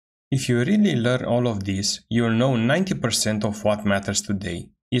If you really learn all of this, you'll know 90% of what matters today,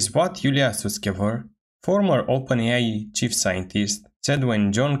 is what Ilya Sutskever, former OpenAI chief scientist, said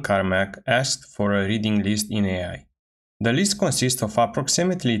when John Carmack asked for a reading list in AI. The list consists of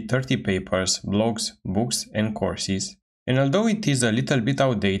approximately 30 papers, blogs, books, and courses, and although it is a little bit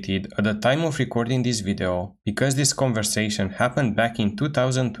outdated at the time of recording this video, because this conversation happened back in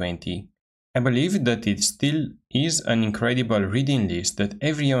 2020, I believe that it still is an incredible reading list that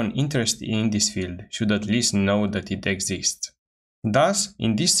everyone interested in this field should at least know that it exists. Thus,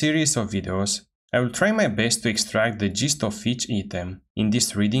 in this series of videos, I will try my best to extract the gist of each item in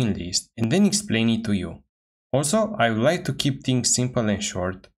this reading list and then explain it to you. Also, I would like to keep things simple and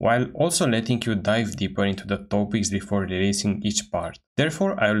short, while also letting you dive deeper into the topics before releasing each part.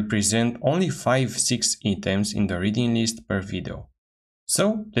 Therefore, I will present only 5-6 items in the reading list per video.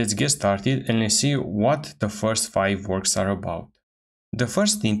 So, let's get started and let's see what the first 5 works are about. The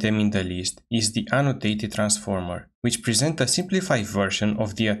first item in the list is the Annotated transformer, which presents a simplified version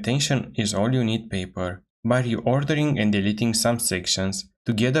of the Attention is All You Need paper by reordering and deleting some sections,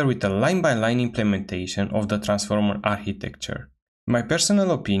 together with a line-by-line implementation of the transformer architecture. My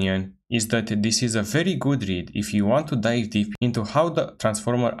personal opinion is that this is a very good read if you want to dive deep into how the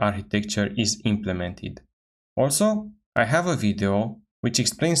transformer architecture is implemented. Also, I have a video which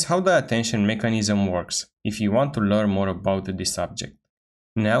explains how the attention mechanism works if you want to learn more about this subject.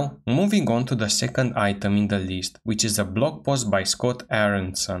 Now, moving on to the second item in the list, which is a blog post by Scott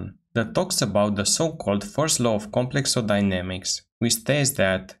Aronson that talks about the so-called first law of complexodynamics, which states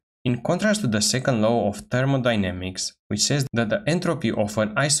that, in contrast to the second law of thermodynamics, which says that the entropy of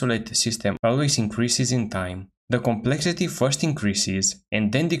an isolated system always increases in time, the complexity first increases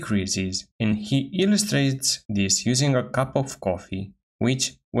and then decreases, and he illustrates this using a cup of coffee,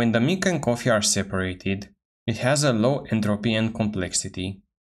 which, when the milk and coffee are separated, it has a low entropy and complexity.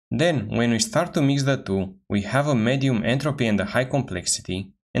 Then, when we start to mix the two, we have a medium entropy and a high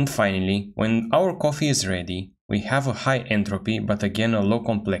complexity. And finally, when our coffee is ready, we have a high entropy but again a low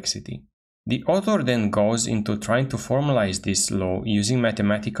complexity. The author then goes into trying to formalize this law using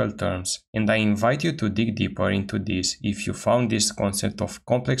mathematical terms, and I invite you to dig deeper into this if you found this concept of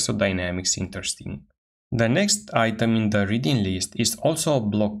complexodynamics interesting. The next item in the reading list is also a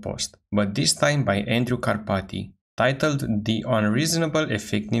blog post, but this time by Andrew Karpathy, titled The Unreasonable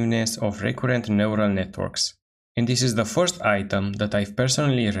Effectiveness of Recurrent Neural Networks. And this is the first item that I've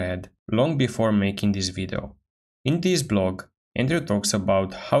personally read long before making this video. In this blog, Andrew talks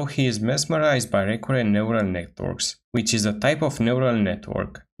about how he is mesmerized by recurrent neural networks, which is a type of neural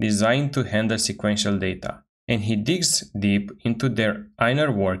network designed to handle sequential data. And he digs deep into their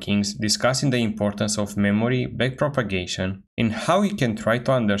inner workings, discussing the importance of memory backpropagation and how you can try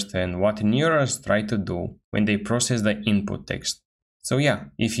to understand what neurons try to do when they process the input text. So yeah,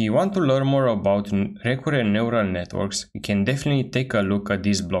 if you want to learn more about recurrent neural networks, you can definitely take a look at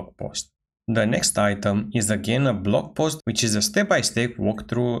this blog post. The next item is again a blog post which is a step-by-step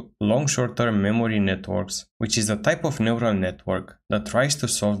walkthrough long short-term memory networks, which is a type of neural network that tries to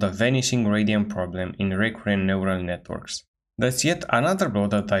solve the vanishing gradient problem in recurrent neural networks. That's yet another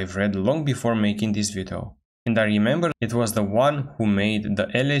blog that I've read long before making this video, and I remember it was the one who made the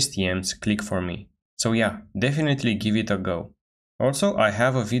LSTMs click for me. So yeah, definitely give it a go. Also, I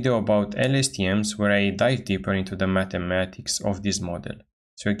have a video about LSTMs where I dive deeper into the mathematics of this model,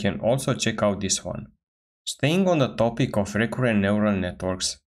 so you can also check out this one. Staying on the topic of recurrent neural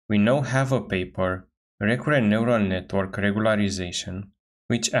networks, we now have a paper, Recurrent Neural Network Regularization,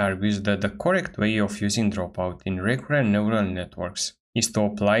 which argues that the correct way of using dropout in recurrent neural networks is to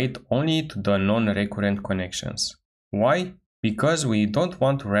apply it only to the non-recurrent connections. Why? Because we don't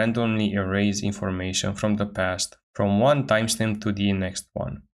want to randomly erase information from the past from one timestamp to the next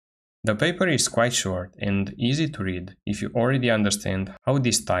one. The paper is quite short and easy to read if you already understand how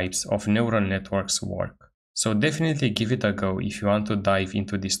these types of neural networks work. So definitely give it a go if you want to dive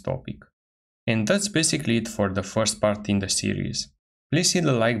into this topic. And that's basically it for the first part in the series. Please hit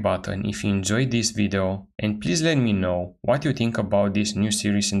the like button if you enjoyed this video, and please let me know what you think about this new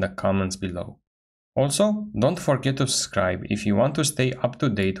series in the comments below. Also, don't forget to subscribe if you want to stay up to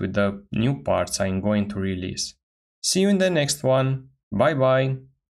date with the new parts I'm going to release. See you in the next one. Bye bye.